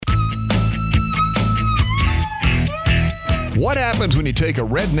What happens when you take a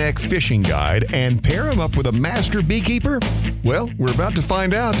redneck fishing guide and pair him up with a master beekeeper? Well, we're about to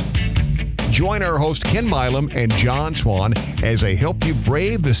find out. Join our host Ken Milam and John Swan as they help you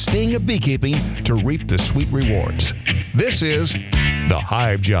brave the sting of beekeeping to reap the sweet rewards. This is the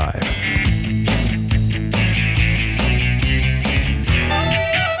Hive Jive.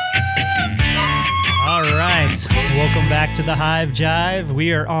 All right, welcome back to the Hive Jive.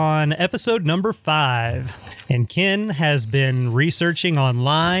 We are on episode number 5. And Ken has been researching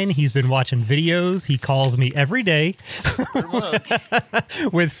online. He's been watching videos. He calls me every day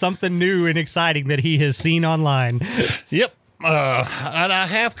with something new and exciting that he has seen online. Yep. And I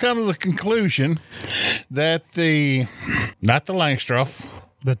have come to the conclusion that not the Langstroth,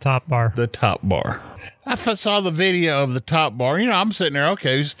 The top bar. I saw the video of the top bar. You know, I'm sitting there,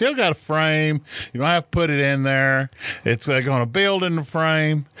 okay, you still got a frame. You're going to have to put it in there. It's going to build in the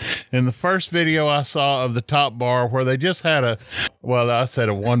frame. In the first video I saw of the top bar where they just had a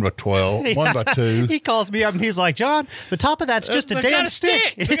 1x12, 1x2. He calls me up and he's like, John, the top of that's just a damn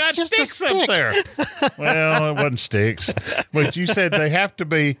stick. They got sticks up there. Well, it wasn't sticks. But you said they have to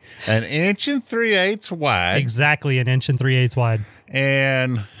be 1 3/8 wide. Exactly 1 3/8 wide.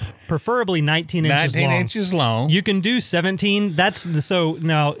 And preferably 19 inches long. 19 inches long. You can do 17. So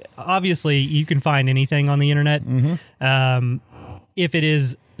now, obviously, you can find anything on the internet. Mm-hmm. If it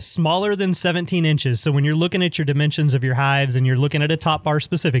is smaller than 17 inches, so when you're looking at your dimensions of your hives and you're looking at a top bar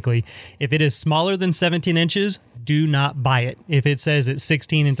specifically, if it is smaller than 17 inches, do not buy it. If it says it's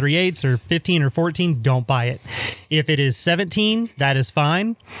 16 3/8 or 15 or 14, don't buy it. If it is 17, that is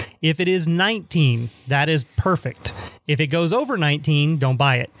fine. If it is 19, that is perfect. If it goes over 19, don't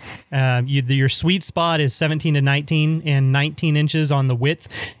buy it. Your sweet spot is 17 to 19, and 19 inches on the width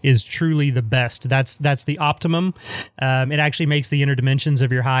is truly the best. That's the optimum. It actually makes the inner dimensions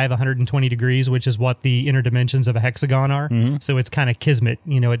of your hive 120 degrees, which is what the inner dimensions of a hexagon are. Mm-hmm. So it's kind of kismet.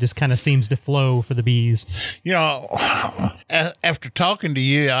 You know, it just kind of seems to flow for the bees. You know, after talking to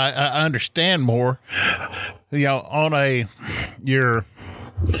you, I understand more. You know, on your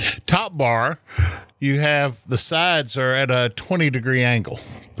top bar, you have the sides are at a 20-degree angle.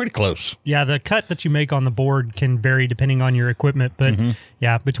 Pretty close. Yeah, the cut that you make on the board can vary depending on your equipment, but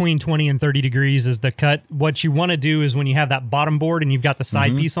yeah, between 20 and 30 degrees is the cut. What you want to do is when you have that bottom board and you've got the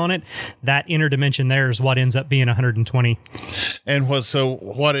side piece on it, that inner dimension there is what ends up being 120. And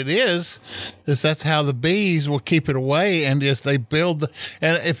what it is that's how the bees will keep it away, and if they build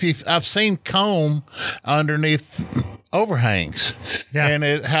I've seen comb underneath overhangs, and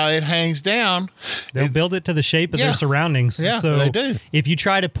how it hangs down. They'll build it to the shape of their surroundings. Yeah, so they do. If you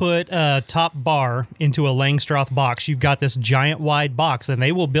try to put a top bar into a Langstroth box, you've got this giant wide box, and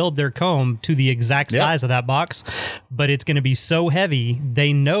they will build their comb to the exact size of that box, but it's going to be so heavy,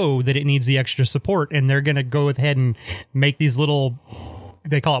 they know that it needs the extra support, and they're going to go ahead and make these little...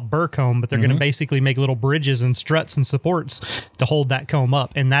 They call it burr comb, but they're going to basically make little bridges and struts and supports to hold that comb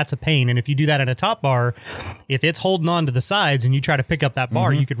up, and that's a pain. And if you do that in a top bar, if it's holding on to the sides and you try to pick up that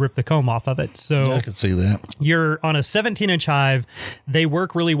bar, you could rip the comb off of it. So I can see that. You're on a 17-inch hive. They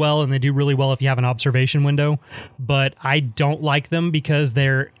work really well, and they do really well if you have an observation window, but I don't like them because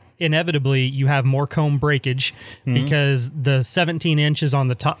they're inevitably you have more comb breakage because the 17 inches on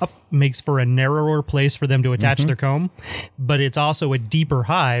the top makes for a narrower place for them to attach their comb, but it's also a deeper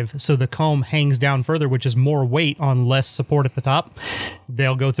hive, so the comb hangs down further, which is more weight on less support at the top.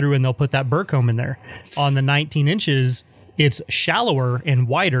 They'll go through and they'll put that burr comb in there. On the 19 inches, it's shallower and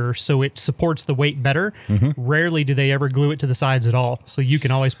wider, so it supports the weight better. Rarely do they ever glue it to the sides at all, so you can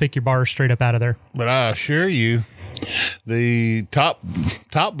always pick your bars straight up out of there. But I assure you, the top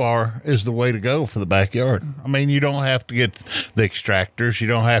bar is the way to go for the backyard. I mean, you don't have to get the extractors. You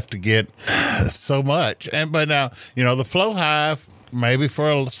don't have to get so much. But now, you know, the flow hive, maybe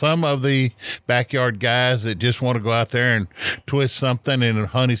for some of the backyard guys that just want to go out there and twist something and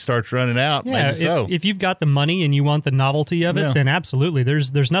honey starts running out. Yeah, if you've got the money and you want the novelty of it, then absolutely.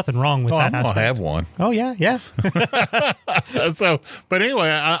 There's nothing wrong with that aspect. I have one. Oh, yeah. But anyway,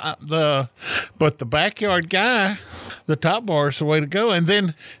 but the backyard guy, the top bar is the way to go. And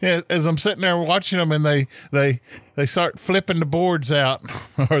then as I'm sitting there watching them, and they start flipping the boards out,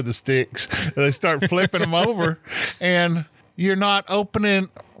 or the sticks, they start flipping them over, and you're not opening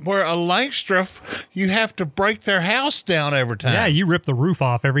where a Langstroth, you have to break their house down every time. Yeah, you rip the roof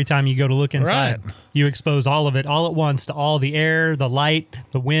off every time you go to look inside. Right. You expose all of it all at once to all the air, the light,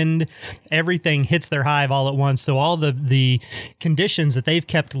 the wind, everything hits their hive all at once. So all the conditions that they've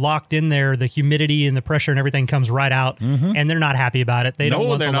kept locked in there, the humidity and the pressure and everything comes right out, and they're not happy about it. They don't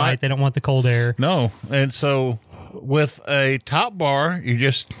want the light. They don't want the cold air. No, and so with a top bar, you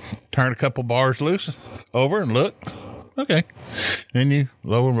just turn a couple bars loose over and look. Okay. Then you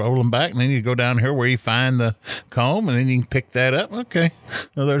roll them back, and then you go down here where you find the comb, and then you can pick that up. Okay.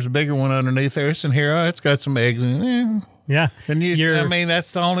 Well, there's a bigger one underneath there. It's in here. Oh, it's got some eggs in it. Yeah. And I mean,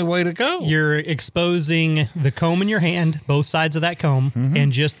 that's the only way to go. You're exposing the comb in your hand, both sides of that comb,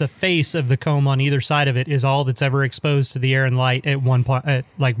 and just the face of the comb on either side of it is all that's ever exposed to the air and light at one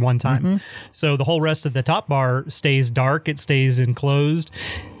time. So the whole rest of the top bar stays dark. It stays enclosed.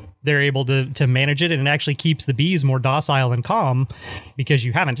 They're able to manage it, and it actually keeps the bees more docile and calm because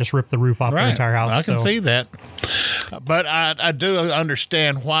you haven't just ripped the roof off the entire house. I can see that. But I do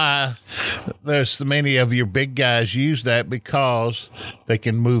understand why there's so many of your big guys use that, because they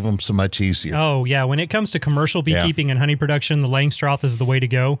can move them so much easier. Oh, yeah. When it comes to commercial beekeeping and honey production, the Langstroth is the way to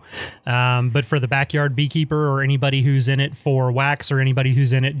go. But for the backyard beekeeper or anybody who's in it for wax or anybody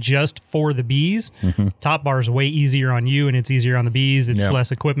who's in it just for the bees, top bar is way easier on you, and it's easier on the bees. It's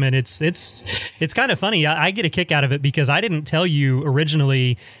less equipment. It's kind of funny. I get a kick out of it because I didn't tell you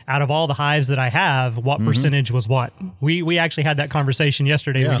originally, out of all the hives that I have, what percentage was what. We actually had that conversation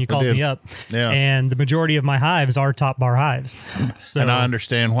yesterday when you called me up. Yeah. And the majority of my hives are top bar hives. So, and I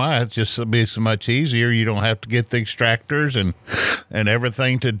understand why. It's just be so much easier. You don't have to get the extractors and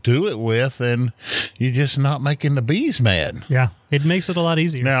everything to do it with, and you're just not making the bees mad. Yeah. It makes it a lot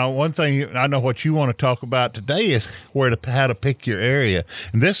easier. Now, one thing I know what you want to talk about today is how to pick your area.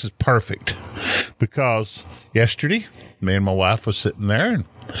 And this is perfect because yesterday, me and my wife was sitting there, and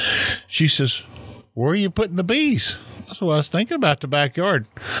she says, "Where are you putting the bees?" So I was thinking about the backyard.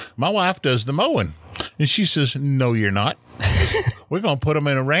 My wife does the mowing. And she says, "No, you're not. We're going to put them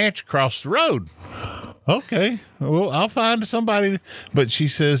in a ranch across the road." Okay, well, I'll find somebody. But she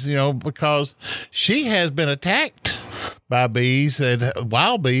says, because she has been attacked by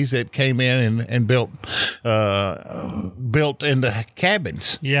wild bees that came in and built into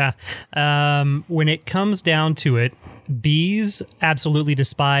cabins. Yeah. When it comes down to it, bees absolutely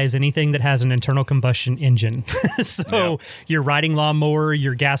despise anything that has an internal combustion engine. So your riding lawnmower,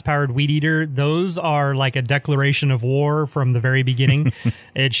 your gas-powered weed eater, those are like a declaration of war from the very beginning.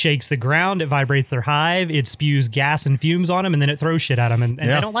 It shakes the ground, it vibrates their hive, it spews gas and fumes on them, and then it throws shit at them, and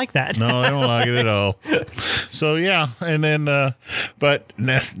they don't like that. No, they don't like it at all. So, and then, but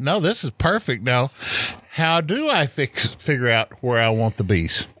no, this is perfect. Now, how do I figure out where I want the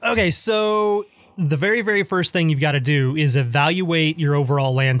bees? Okay, so the very, very first thing you've got to do is evaluate your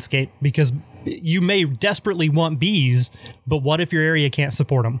overall landscape, because you may desperately want bees, but what if your area can't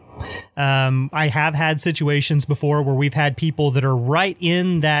support them? I have had situations before where we've had people that are right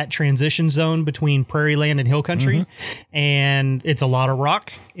in that transition zone between prairie land and hill country, and it's a lot of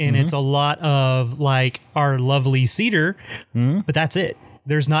rock, and it's a lot of like our lovely cedar, but that's it.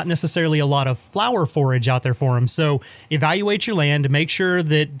 There's not necessarily a lot of flower forage out there for them. So evaluate your land to make sure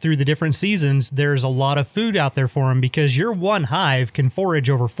that through the different seasons, there's a lot of food out there for them, because your one hive can forage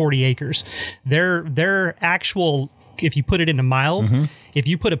over 40 acres. Their actual, if you put it into miles, if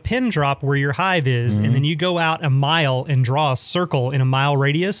you put a pin drop where your hive is, and then you go out a mile and draw a circle in a mile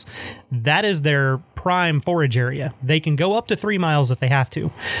radius, that is their prime forage area. They can go up to 3 miles if they have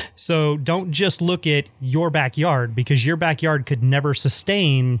to. So don't just look at your backyard, because your backyard could never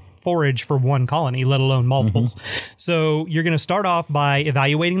sustain forage for one colony, let alone multiples. So you're going to start off by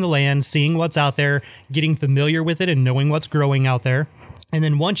evaluating the land, seeing what's out there, getting familiar with it, and knowing what's growing out there. And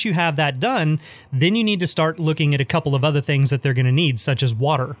then once you have that done, then you need to start looking at a couple of other things that they're going to need, such as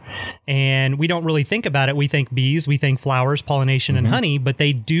water. And we don't really think about it. We think bees, we think flowers, pollination, and honey, but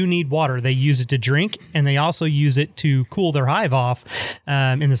they do need water. They use it to drink, and they also use it to cool their hive off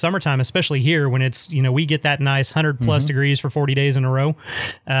in the summertime, especially here when it's, we get that nice 100+ degrees for 40 days in a row.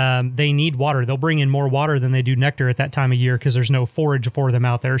 They need water. They'll bring in more water than they do nectar at that time of year because there's no forage for them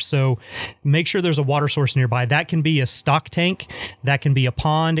out there. So make sure there's a water source nearby. That can be a stock tank. That can be a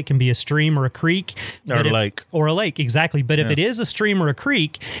pond, it can be a stream or a creek. Or a lake. Or a lake, exactly. But if it is a stream or a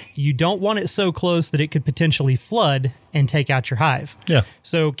creek, you don't want it so close that it could potentially flood and take out your hive. Yeah.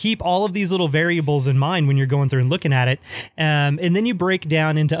 So keep all of these little variables in mind when you're going through and looking at it. And then you break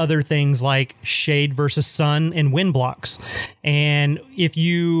down into other things like shade versus sun and wind blocks. And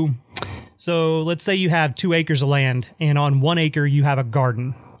so let's say you have 2 acres of land, and on 1 acre you have a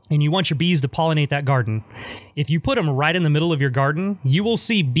garden, and you want your bees to pollinate that garden. If you put them right in the middle of your garden, you will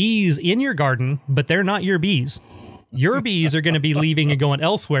see bees in your garden, but they're not your bees. Your bees are going to be leaving and going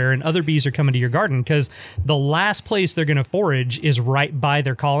elsewhere, and other bees are coming to your garden because the last place they're going to forage is right by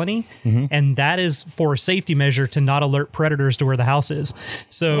their colony, and that is for a safety measure to not alert predators to where the house is.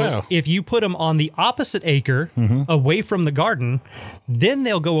 So if you put them on the opposite acre away from the garden, then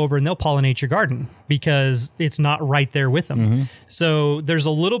they'll go over and they'll pollinate your garden because it's not right there with them. So there's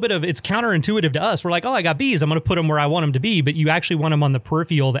a little bit of, it's counterintuitive to us. We're like, oh, I got bees, I'm going to put them where I want them to be, but you actually want them on the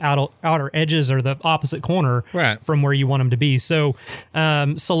peripheral, the outer edges or the opposite corner from where you want them to be. So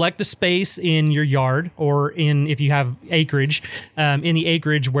select a space in your yard or if you have acreage, in the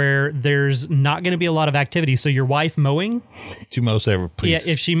acreage where there's not going to be a lot of activity. So your wife mowing. She mows every place.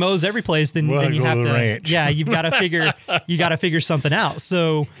 Yeah, if she mows every place, then you have to, you've got to figure something out.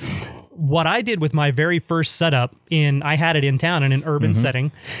 So what I did with my very first setup I had it in town in an urban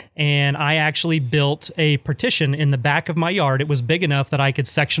setting, and I actually built a partition in the back of my yard. It was big enough that I could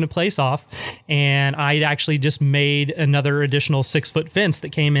section a place off, and I actually just made another additional 6-foot fence that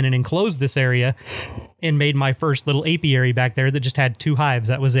came in and enclosed this area and made my first little apiary back there that just had 2 hives.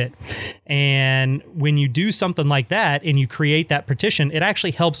 That was it. And when you do something like that and you create that partition, it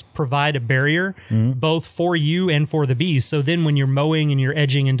actually helps provide a barrier both for you and for the bees. So then when you're mowing and you're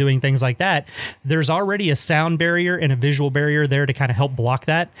edging and doing things like that, there's already a sound barrier and a visual barrier there to kind of help block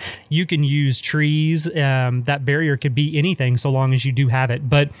that. You can use trees. That barrier could be anything so long as you do have it.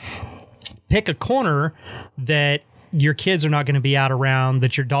 But pick a corner that your kids are not going to be out around,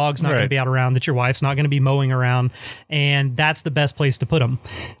 that your dog's not going to be out around, that your wife's not going to be mowing around, and that's the best place to put them.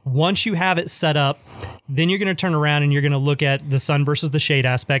 Once you have it set up, then you're going to turn around and you're going to look at the sun versus the shade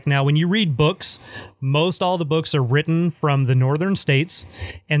aspect. Now, when you read books, most all the books are written from the northern states,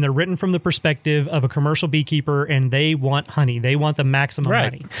 and they're written from the perspective of a commercial beekeeper, and they want honey. They want the maximum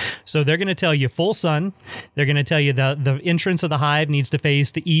honey. So they're going to tell you full sun. They're going to tell you the entrance of the hive needs to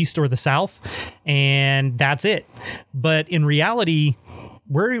face the east or the south, and that's it. But in reality,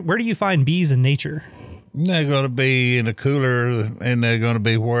 where do you find bees in nature? They're going to be in a cooler, and they're going to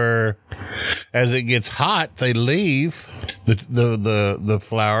be where, as it gets hot, they leave the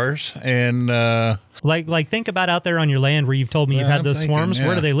flowers and. Like think about out there on your land where you've told me you've had those swarms.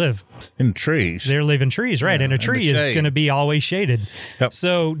 Where do they live? In trees. They live in trees, right? And a tree is going to be always shaded.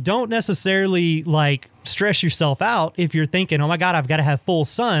 So don't necessarily stress yourself out if you're thinking, oh my God, I've got to have full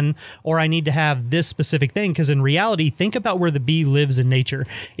sun or I need to have this specific thing. Because in reality, think about where the bee lives in nature.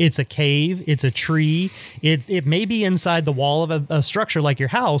 It's a cave. It's a tree. It may be inside the wall of a structure like your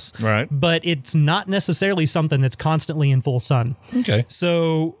house, but it's not necessarily something that's constantly in full sun. Okay.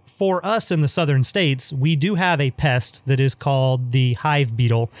 So for us in the southern states, we do have a pest that is called the hive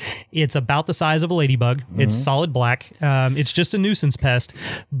beetle. It's about the size of a ladybug. It's solid black. It's just a nuisance pest,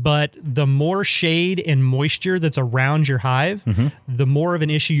 but the more shade and moisture that's around your hive, the more of an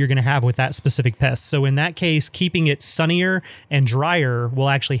issue you're going to have with that specific pest. So in that case, keeping it sunnier and drier will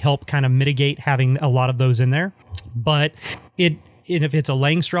actually help kind of mitigate having a lot of those in there. But if it's a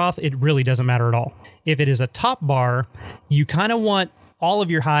Langstroth, it really doesn't matter at all. If it is a top bar, you kind of want all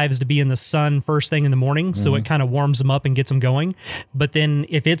of your hives to be in the sun first thing in the morning, so it kind of warms them up and gets them going. But then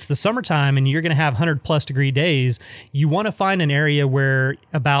if it's the summertime and you're going to have 100+ degree days, you want to find an area where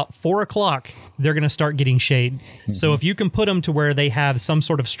about 4 o'clock, they're going to start getting shade. So if you can put them to where they have some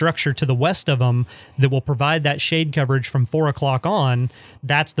sort of structure to the west of them that will provide that shade coverage from 4 o'clock on,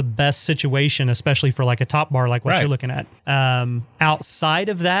 that's the best situation, especially for like a top bar like what you're looking at. Outside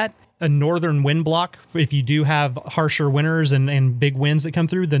of that, a northern wind block, if you do have harsher winters and big winds that come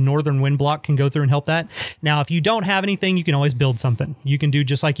through, the northern wind block can go through and help that. Now, if you don't have anything, you can always build something. You can do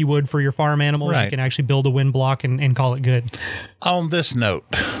just like you would for your farm animals. You can actually build a wind block and call it good. On this note,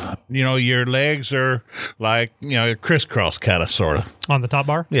 your legs are like, crisscross kind of, sort of. On the top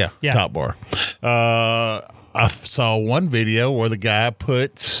bar? Yeah. Top bar. I saw one video where the guy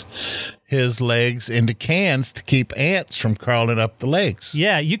puts his legs into cans to keep ants from crawling up the legs.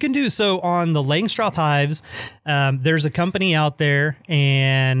 Yeah, you can do so on the Langstroth hives. There's a company out there,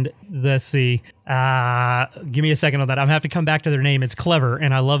 and let's see. Give me a second on that. I'm going to have to come back to their name. It's clever,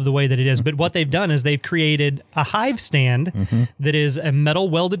 and I love the way that it is. But what they've done is they've created a hive stand that is a metal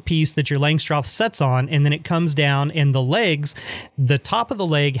welded piece that your Langstroth sets on, and then it comes down, and the legs, the top of the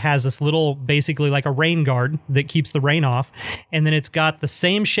leg has this little, basically like a rain guard that keeps the rain off, and then it's got the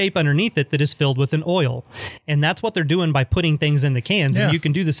same shape underneath it it that is filled with an oil. And that's what they're doing by putting things in the cans. Yeah. And you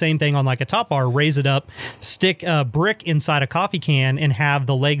can do the same thing on like a top bar, raise it up, stick a brick inside a coffee can and have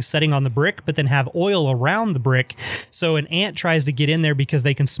the legs setting on the brick, but then have oil around the brick. So an ant tries to get in there because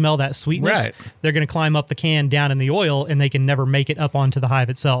they can smell that sweetness. Right. They're going to climb up the can down in the oil and they can never make it up onto the hive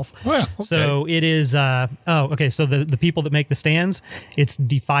itself. Well, okay. So it is, so the people that make the stands, it's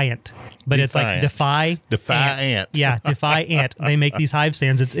Defiant, but it's like Defy Ant. Yeah, Defy Ant. They make these hive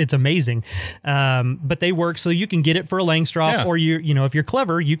stands. It's amazing. But they work so you can get it for a Langstroth, or if you're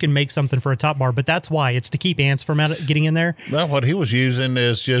clever, you can make something for a top bar. But that's why it's to keep ants from getting in there. Well, what he was using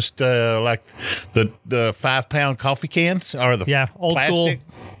is just like the 5-pound coffee cans or the old plastic. school.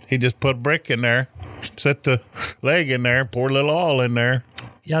 He just put a brick in there, set the leg in there, pour a little oil in there.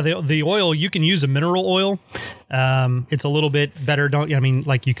 Yeah, the oil, you can use a mineral oil. It's a little bit better.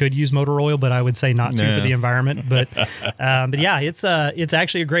 You could use motor oil, but I would say not to for the environment. But yeah, it's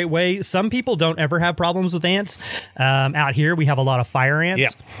actually a great way. Some people don't ever have problems with ants. Out here, we have a lot of fire ants.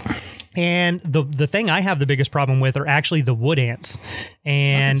 Yeah. And the thing I have the biggest problem with are actually the wood ants.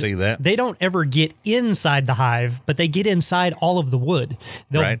 And I can see that. They don't ever get inside the hive, but they get inside all of the wood.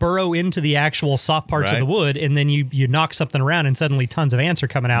 They'll burrow into the actual soft parts of the wood, and then you knock something around and suddenly tons of ants are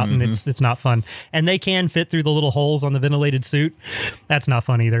coming out, and it's not fun. And they can fit through the little holes on the ventilated suit. That's not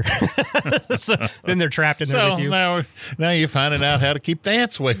fun either. So then they're trapped in there with you. Now you're finding out how to keep the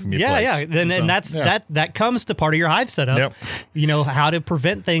ants away from your place. Yeah. That comes to part of your hive setup. Yep. How to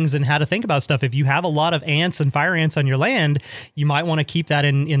prevent things and how to think about stuff. If you have a lot of ants and fire ants on your land, you might want to keep that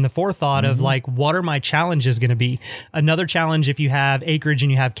in the forethought of like, what are my challenges going to be? Another challenge if you have acreage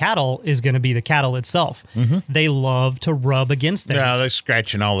and you have cattle is going to be the cattle itself. They love to rub against things. Yeah, they're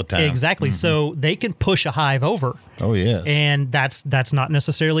scratching all the time. Exactly. So they can push a hive over. Oh, yeah. And that's not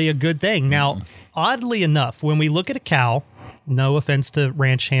necessarily a good thing. Now, oddly enough, when we look at a cow, no offense to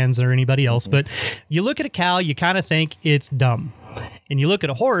ranch hands or anybody else, but you look at a cow, you kind of think it's dumb. And you look at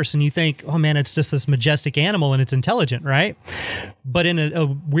a horse and you think, oh man, it's just this majestic animal and it's intelligent, right? But in a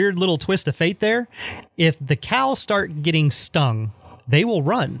weird little twist of fate there, if the cows start getting stung, they will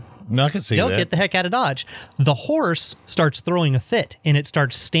run. No, I can see that. They'll get the heck out of Dodge. The horse starts throwing a fit, and it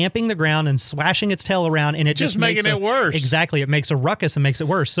starts stamping the ground and swashing its tail around, and it just making it worse. Exactly. It makes a ruckus and makes it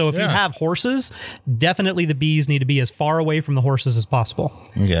worse. So if you have horses, definitely the bees need to be as far away from the horses as possible.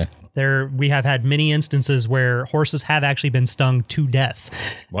 Okay. We have had many instances where horses have actually been stung to death.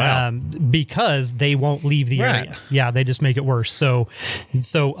 Wow. Because they won't leave the area. Yeah, they just make it worse. So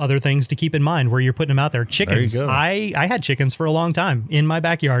other things to keep in mind where you're putting them out there. Chickens. There you go. I had chickens for a long time in my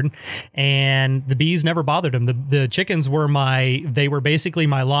backyard, and the bees never bothered them. The chickens were basically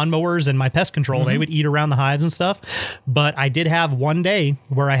my lawnmowers and my pest control. They would eat around the hives and stuff. But I did have one day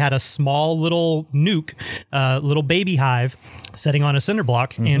where I had a small little nuke, little baby hive sitting on a cinder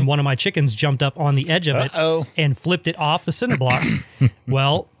block, and one of my chickens jumped up on the edge of it and flipped it off the cinder block.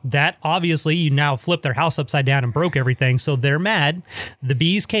 Well, that obviously you now flipped their house upside down and broke everything. So they're mad. The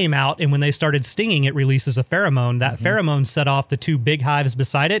bees came out, and when they started stinging, it releases a pheromone. That pheromone set off the two big hives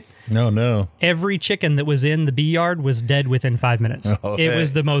beside it. No. Every chicken that was in the bee yard was dead within 5 minutes. It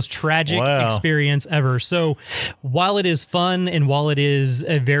was the most tragic experience ever. So while it is fun and while it is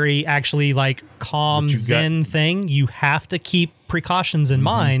a very actually like calm zen thing, you have to keep precautions in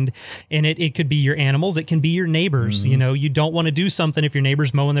mind, and it could be your animals, it can be your neighbors. You don't want to do something if your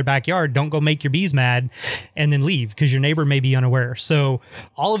neighbor's mowing their backyard. Don't go make your bees mad and then leave because your neighbor may be unaware. So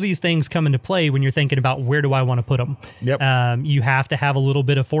all of these things come into play when you're thinking about where do I want to put them. You have to have a little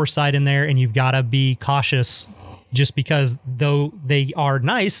bit of foresight in there, and you've got to be cautious. Just because though they are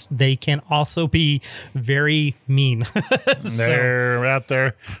nice, they can also be very mean. They're out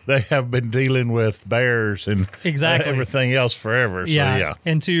there. They have been dealing with bears and everything else forever. So, yeah.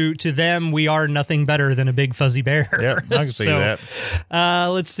 And to them, we are nothing better than a big fuzzy bear. Yeah, I can see that.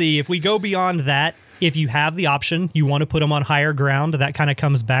 Let's see. If we go beyond that, if you have the option, you want to put them on higher ground. That kind of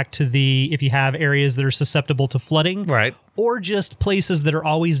comes back to if you have areas that are susceptible to flooding. Right. Or just places that are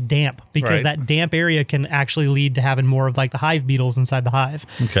always damp, because that damp area can actually lead to having more of like the hive beetles inside the hive.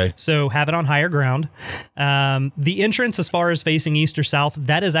 Okay. So have it on higher ground. The entrance, as far as facing east or south,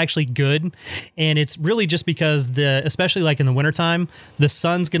 that is actually good. And it's really just because especially like in the wintertime, the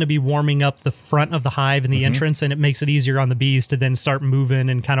sun's going to be warming up the front of the hive and the entrance, and it makes it easier on the bees to then start moving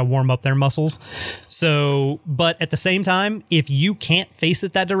and kind of warm up their muscles. So, but at the same time, if you can't face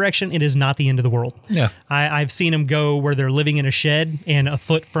it that direction, it is not the end of the world. Yeah. I've seen them go where they're living in a shed and a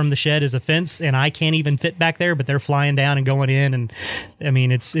foot from the shed is a fence and I can't even fit back there, but they're flying down and going in. And I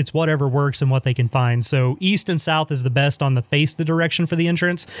mean, it's whatever works and what they can find. So east and south is the best on the face the direction for the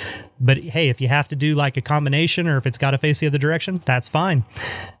entrance. But hey, if you have to do like a combination or if it's got to face the other direction, that's fine.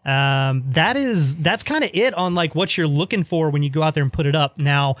 That's kind of it on like what you're looking for when you go out there and put it up.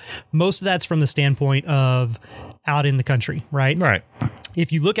 Now, most of that's from the standpoint of out in the country, right? Right.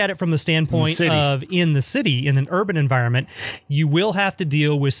 If you look at it from the standpoint of in the city, in an urban environment, you will have to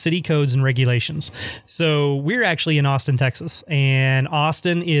deal with city codes and regulations. So we're actually in Austin, Texas, and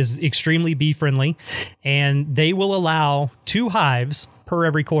Austin is extremely bee friendly, and they will allow 2 hives per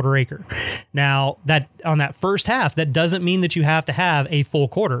every quarter acre. Now, that on that first half, that doesn't mean that you have to have a full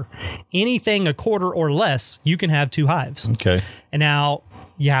quarter. Anything a quarter or less, you can have 2 hives. Okay. And now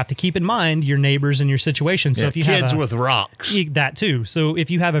you have to keep in mind your neighbors and your situation. So if you kids have with rocks, that too. So if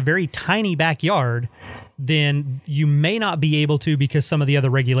you have a very tiny backyard, then you may not be able to because some of the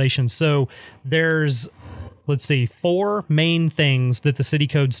other regulations. So there's, let's see, 4 main things that the city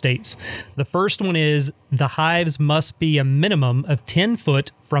code states. The first one is the hives must be a minimum of 10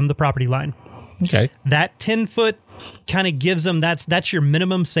 foot from the property line. Okay. That 10 foot kind of gives them, that's your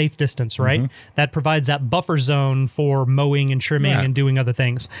minimum safe distance, right? Mm-hmm. That provides that buffer zone for mowing and trimming and doing other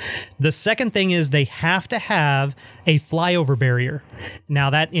things. The second thing is they have to have a flyover barrier.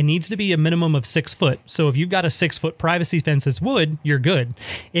 Now that it needs to be a minimum of 6 foot. So if you've got a 6 foot privacy fence that's wood, you're good.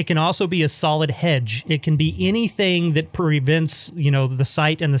 It can also be a solid hedge. It can be anything that prevents, the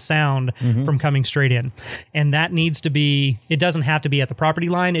sight and the sound from coming straight in. And that needs to be, it doesn't have to be at the property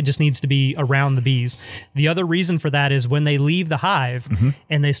line. It just needs to be around the bees. The other reason for that is when they leave the hive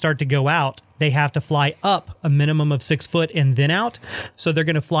and they start to go out, they have to fly up a minimum of 6 foot and then out. So they're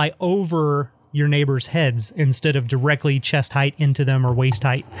going to fly over your neighbors' heads instead of directly chest height into them or waist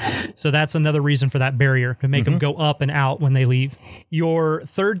height. So that's another reason for that barrier, to make them go up and out when they leave. Your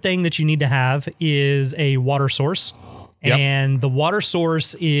third thing that you need to have is a water source. Yep. And the water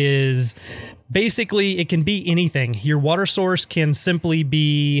source is basically, it can be anything. Your water source can simply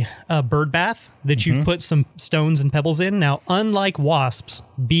be a bird bath that you've put some stones and pebbles in. Now, unlike wasps,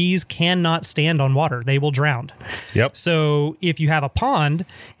 bees cannot stand on water. They will drown. Yep. So if you have a pond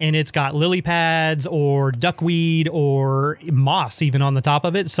and it's got lily pads or duckweed or moss even on the top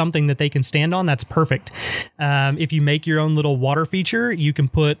of it, something that they can stand on, that's perfect. If you make your own little water feature, you can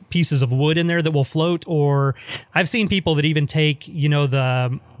put pieces of wood in there that will float, or I've seen people that even take,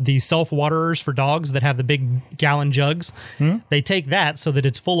 the self-waterers for dogs that have the big gallon jugs. They take that so that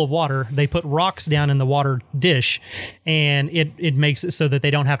it's full of water. They put rocks down in the water dish, and it makes it so that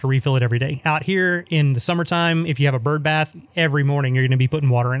they don't have to refill it every day. Out here in the summertime, if you have a bird bath, every morning you're going to be putting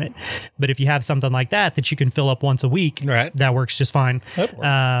water in it. But if you have something like that you can fill up once a week, that works just fine.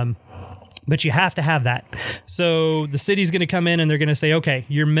 But you have to have that. So the city's going to come in and they're going to say, okay,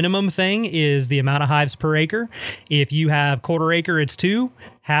 your minimum thing is the amount of hives per acre. If you have quarter acre, it's 2.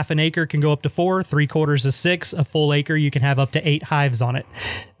 Half an acre can go up to 4. 3/4 is 6. A full acre, you can have up to 8 hives on it.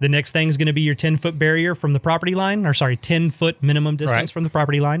 The next thing is going to be your 10-foot barrier from the property line, 10-foot minimum distance from the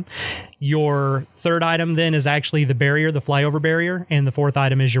property line. Your third item then is actually the barrier, the flyover barrier, and the fourth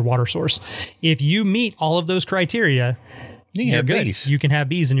item is your water source. If you meet all of those criteria, you're good. Bees. You can have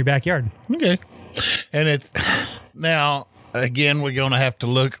bees in your backyard. Okay. And it's now, again, we're going to have to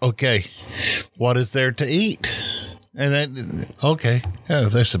look, okay, what is there to eat? And then, okay,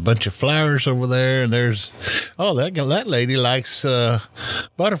 there's a bunch of flowers over there, and there's, that lady likes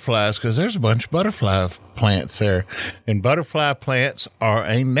butterflies because there's a bunch of butterfly plants there. And butterfly plants are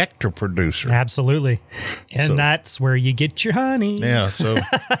a nectar producer. Absolutely. And that's where you get your honey. Yeah, so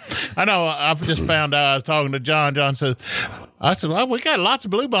I know I've just found out, I was talking to John. John said, well, we got lots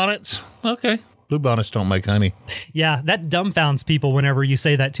of bluebonnets. Okay. Bluebonnets don't make honey. Yeah, that dumbfounds people whenever you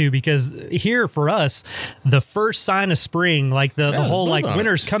say that too, because here for us, the first sign of spring, like the whole like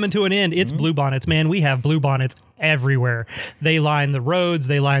winter's coming to an end, it's bluebonnets. Man, we have bluebonnets everywhere. They line the roads,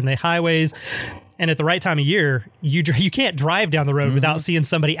 they line the highways. And at the right time of year, you can't drive down the road without seeing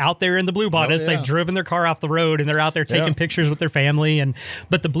somebody out there in the bluebonnets. They've driven their car off the road and they're out there taking pictures with their family.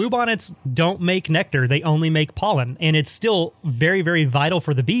 But the bluebonnets don't make nectar; they only make pollen, and it's still very, very vital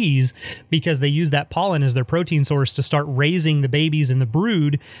for the bees because they use that pollen as their protein source to start raising the babies in the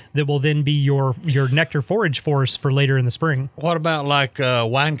brood that will then be your nectar forage force for later in the spring. What about like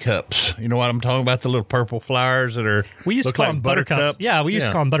wine cups? You know what I'm talking about? The little purple flowers that are we used to call them buttercups. Yeah, we used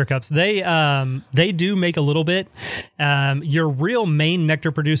to call them buttercups. They do make a little bit. Your real main nectar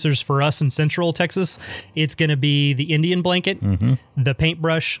producers for us in Central Texas, it's going to be the Indian blanket, the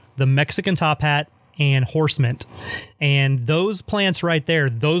paintbrush, the Mexican top hat, and horse mint. And those plants right there,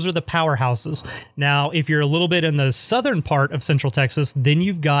 those are the powerhouses. Now, if you're a little bit in the southern part of Central Texas, then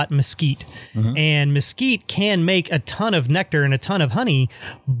you've got mesquite. And mesquite can make a ton of nectar and a ton of honey,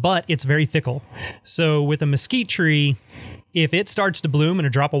 but it's very fickle. So with a mesquite tree, if it starts to bloom and a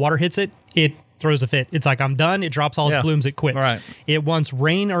drop of water hits it, it throws a fit. It's like, I'm done. It drops all its blooms. It quits. Right. It wants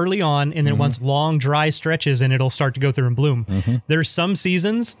rain early on, and then it wants long, dry stretches, and it'll start to go through and bloom. There's some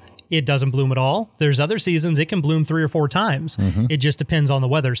seasons it doesn't bloom at all. There's other seasons it can bloom 3 or 4 times. It just depends on the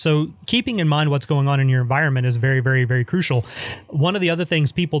weather. So keeping in mind what's going on in your environment is very, very, very crucial. One of the other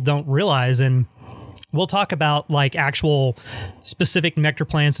things people don't realize, and we'll talk about like actual specific nectar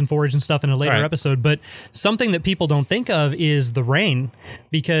plants and forage and stuff in a later episode, but something that people don't think of is the rain,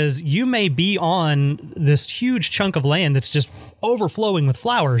 because you may be on this huge chunk of land that's just overflowing with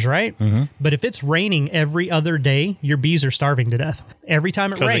flowers, right? But if it's raining every other day, your bees are starving to death. Every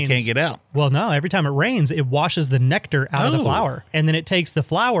time it rains, they can't get out. Well, no, every time it rains, it washes the nectar out of the flower. And then it takes the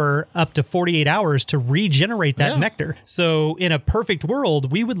flower up to 48 hours to regenerate that nectar. So in a perfect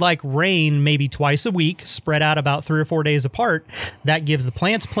world, we would like rain maybe twice a week, spread out about 3 or 4 days apart. That gives the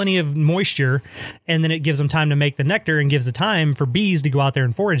plants plenty of moisture, and then it gives them time to make the nectar and gives the time for bees to go out there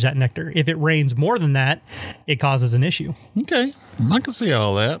and forage that nectar. If it rains more than that, it causes an issue. Okay. I can see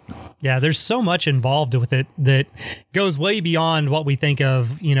all that. Yeah, there's so much involved with it that goes way beyond what we think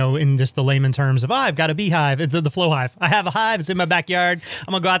of, you know, in just the layman terms of, I've got a beehive, it's the flow hive. I have a hive, it's in my backyard.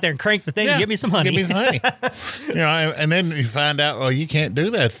 I'm going to go out there and crank the thing and get me some honey. Get me some honey. You know, and then you find out, well, you can't do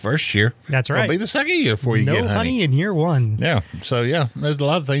that first year. That's right. It'll be the second year before you get honey. No honey in year 1. Yeah. So, yeah, there's a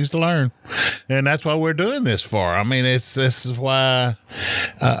lot of things to learn. And that's why we're doing this for. I mean, this is why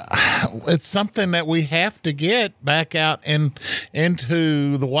it's something that we have to get back out and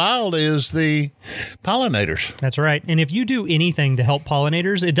into the wild is the pollinators. That's right. And if you do anything to help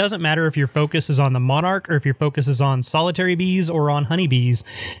pollinators, it doesn't matter if your focus is on the monarch or if your focus is on solitary bees or on honeybees.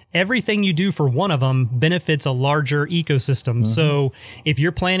 Everything you do for one of them benefits a larger ecosystem. So if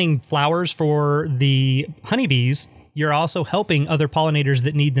you're planting flowers for the honeybees, you're also helping other pollinators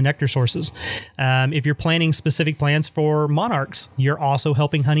that need the nectar sources. If you're planting specific plants for monarchs, you're also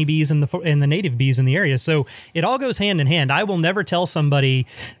helping honeybees and the native bees in the area. So it all goes hand in hand. I will never tell somebody,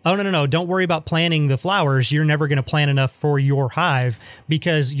 oh, no, don't worry about planting the flowers. You're never going to plant enough for your hive,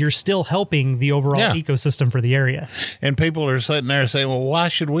 because you're still helping the overall ecosystem for the area. And people are sitting there saying, well, why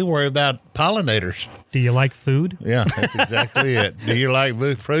should we worry about pollinators? Do you like food? Yeah, that's exactly it. Do you like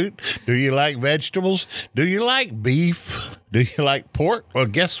fruit? Do you like vegetables? Do you like beef? Do you like pork? Well,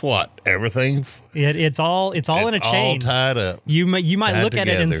 guess what? Everything. It's all in a chain. All tied up. You might look at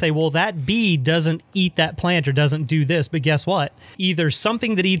it and together. say, well, that bee doesn't eat that plant or doesn't do this. But guess what? Either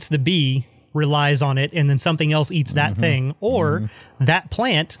something that eats the bee relies on it, and then something else eats that thing, or that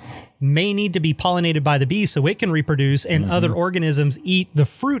plant may need to be pollinated by the bee so it can reproduce, and other organisms eat the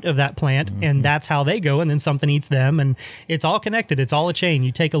fruit of that plant, and that's how they go, and then something eats them, and it's all connected. It's all a chain.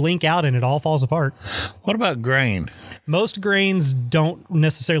 You take a link out and it all falls apart. What about grain? Most grains don't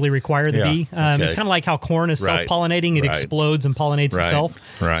necessarily require the bee. It's kind of like how corn is self-pollinating. It explodes and pollinates itself.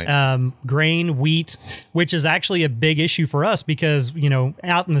 Grain, wheat, which is actually a big issue for us because, you know,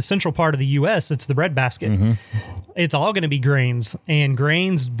 out in the central part of the U.S., it's the breadbasket. It's all going to be grains, and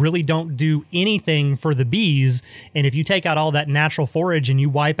grains really don't do anything for the bees. And if you take out all that natural forage and you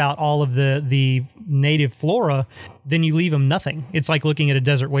wipe out all of the native flora, then you leave them nothing. It's like looking at a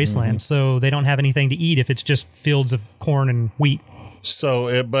desert wasteland. So they don't have anything to eat if it's just fields of corn and wheat.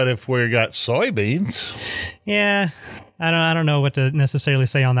 So, but if we got soybeans, I don't know what to necessarily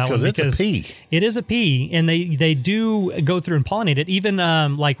say on that one, because it's a pea. It is a pea, and they do go through and pollinate it. Even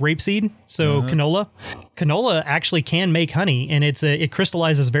like rapeseed, so canola actually can make honey, and it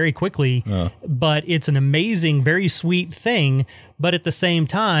crystallizes very quickly. But it's an amazing, very sweet thing. But at the same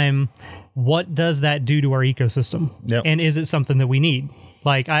time, what does that do to our ecosystem? And is it something that we need?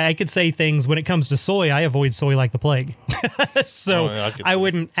 Like, I could say things when it comes to soy, I avoid soy like the plague. So I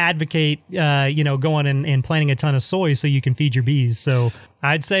wouldn't advocate, going and planting a ton of soy so you can feed your bees. So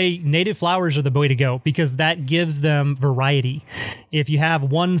I'd say native flowers are the way to go, because that gives them variety. If you have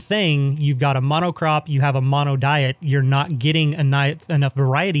one thing, you've got a monocrop, you have a mono diet, you're not getting enough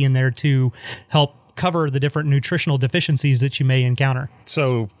variety in there to help cover the different nutritional deficiencies that you may encounter.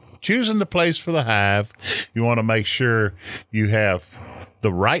 So choosing the place for the hive, you want to make sure you have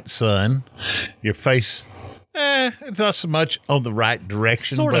the right sun, your face, it's not so much on the right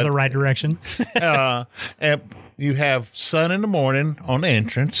direction. Sort of the right direction. And you have sun in the morning on the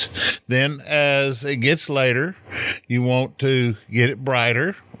entrance. Then as it gets later, you want to get it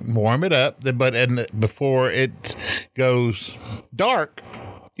brighter, warm it up. But before it goes dark,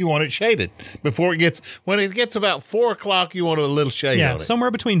 you want it shaded when it gets about 4 o'clock, you want a little shade on it.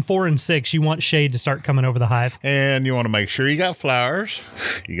 Somewhere between 4 and 6, you want shade to start coming over the hive. And you want to make sure you got flowers.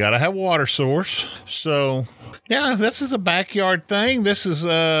 You got to have water source. So, yeah, this is a backyard thing. This is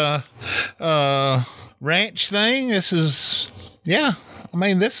a ranch thing. This is,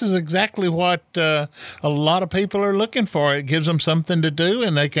 this is exactly what a lot of people are looking for. It gives them something to do,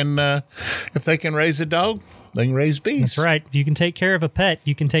 and they can, if they can raise a dog, they can raise bees. That's right. If you can take care of a pet,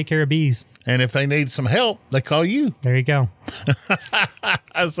 you can take care of bees. And if they need some help, they call you. There you go.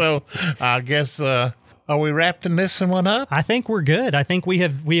 So I guess, are we wrapping this one up? I think we're good. I think we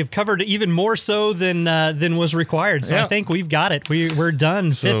have covered even more so than was required. So I think we've got it. We're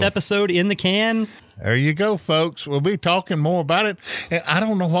done. 5th episode in the can. There you go, folks. We'll be talking more about it. And I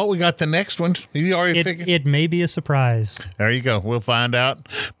don't know what we got the next one. You already figured? It may be a surprise. There you go. We'll find out.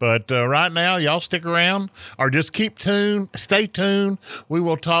 But right now, y'all stick around or just keep tuned. Stay tuned. We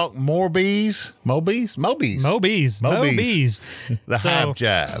will talk more bees. Mo bees. The Hive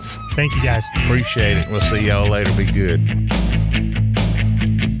Jive. Thank you, guys. Appreciate it. We'll see y'all later. Be good.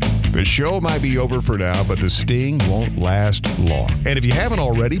 The show might be over for now, but the sting won't last long. And if you haven't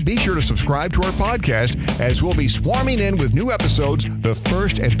already, be sure to subscribe to our podcast, as we'll be swarming in with new episodes the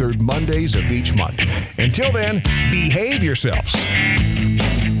first and third Mondays of each month. Until then, behave yourselves.